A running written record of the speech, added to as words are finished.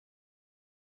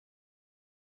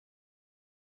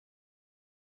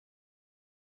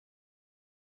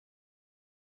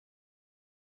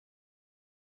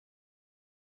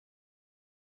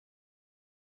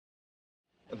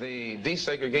The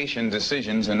desegregation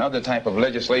decisions and other type of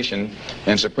legislation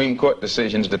and Supreme Court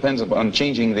decisions depends upon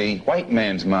changing the white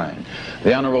man's mind.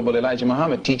 The Honorable Elijah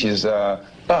Muhammad teaches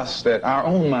us that our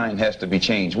own mind has to be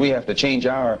changed. We have to change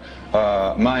our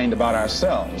mind about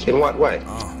ourselves. In what way?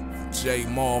 J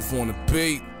Marv on the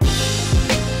beat.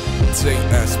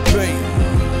 JSP.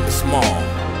 It's Marv.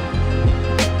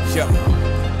 Yep.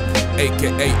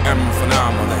 AKA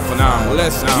MPhenomenal.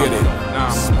 Let's get it.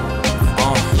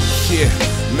 Yeah.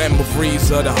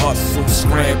 Memories of the hustle,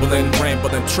 scrambling,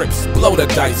 rambling trips, blow the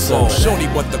dice off. Show me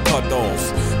what the cut-offs,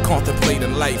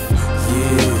 contemplating life.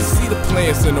 Yeah, see the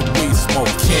plans in the weed smoke.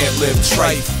 Can't live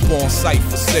trife, on sight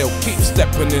for sale. Keep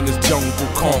stepping in this jungle,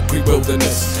 concrete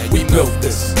wilderness. We built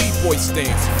this B-boy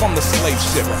stance from the slave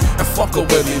ship, and fuck a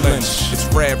Willie Lynch. It's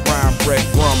red rhyme, bread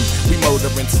rum. We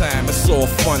murdering time. It's all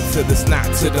fun till it's not.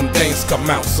 Till them things come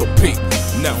out. So peep.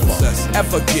 Never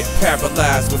ever get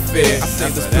paralyzed with fear. I say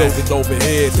this building over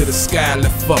here to the sky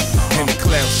lift up, and the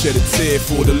clown shed a tear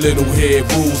for the little head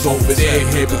rules over there.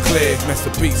 Here but clear,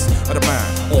 masterpiece of the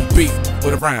mind on beat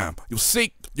with a rhyme. You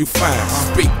seek, you find.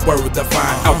 Speak word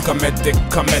divine, alchemic,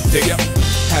 comedic.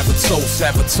 Have a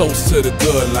toast to the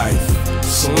good life.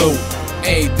 Salute.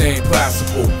 Anything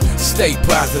possible. Stay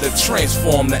positive,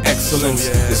 transform to excellence.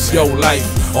 It's your life.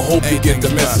 I hope you get the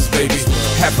message, baby.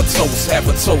 Have a toast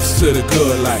to the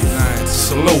good life.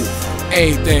 Salute.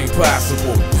 Anything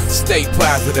possible. Stay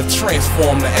positive,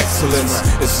 transform to excellence.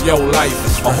 It's your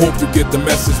life. I hope you get the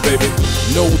message, baby.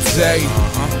 No day,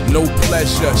 no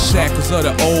pleasure. Shackles of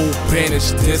the old,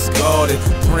 banished, discarded.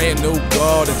 Brand new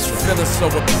gardens. Feeling so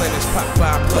replenished. Pop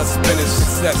 5 plus finish.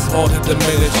 Success hard to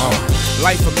diminish.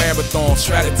 Life a marathon,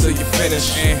 try it till you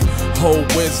finish. And hold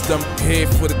wisdom here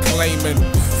for the claiming.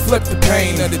 Flip the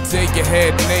pain of the day you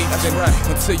had, Nathan.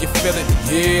 Until you feel it,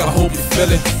 yeah, I hope you feel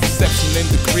it. Perception in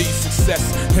degrees, success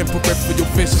in peripheral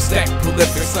vision. Stack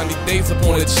prolific, sunny days up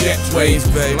on the jetways.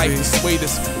 Life is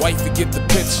sweetest, wife you get the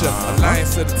picture.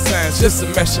 Alliance of the times, just a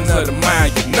meshing of the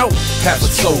mind, you know. Have a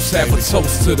toast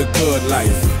to the good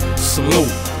life.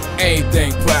 Salute,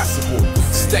 anything possible.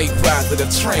 Stay positive,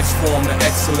 transform to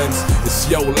excellence. It's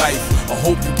your life. I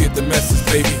hope you get the message,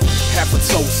 baby. Have a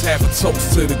toast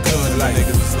to the good life.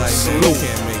 Salute,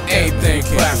 anything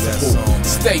possible.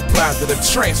 Stay positive,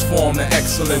 transform to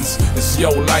excellence. It's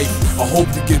your life. I hope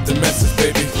you get the message,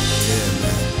 baby. Yeah,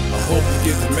 man. I hope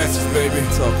you get the message, baby.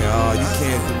 Talking, oh, you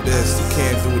can't do this, you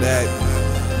can't do that.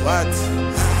 What?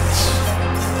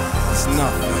 It's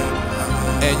nothing.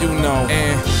 And you know,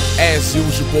 and as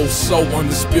usual, so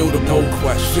undisputable, no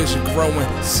question. Vision growing,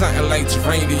 something like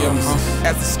geraniums.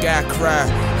 As the sky cry,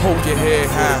 hold your head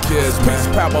high. Peace,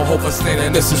 power, hope, and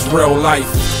standing. This is real life.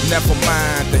 Never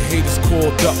mind, the haters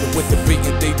called up with the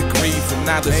beating they degrees, and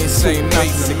now this ain't saying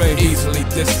nothing to me. Easily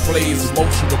displeased,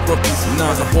 emotional rookies.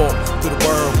 None of walk through the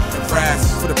world and rise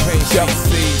for the pain she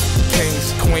sees.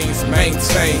 Kings, queens,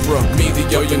 maintain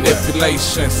media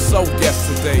manipulation. So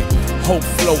yesterday, hope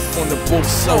flow from the booth,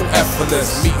 so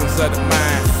effortless. Meetings of the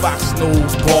mind, Fox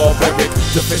News, barbaric,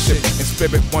 division and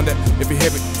spirit. Wonder if you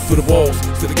hear it through the walls,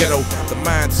 to the ghetto. The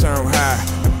mind turn high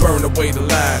and burn away the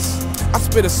lies. I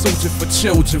spit a suture for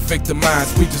children,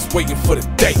 victimized. We just waiting for the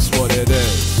day. That's what it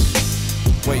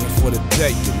is. Waiting for the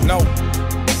day, you know,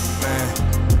 man.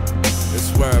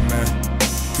 This word, man,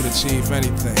 can achieve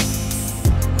anything.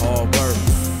 Hard work,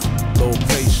 low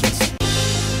patience.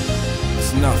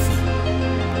 It's nothing.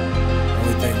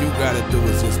 Only thing you gotta do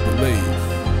is just believe.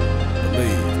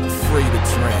 Believe. Free to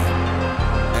dream.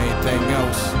 Anything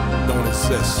else don't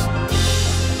exist.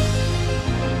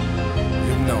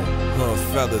 You know, her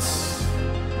fellas.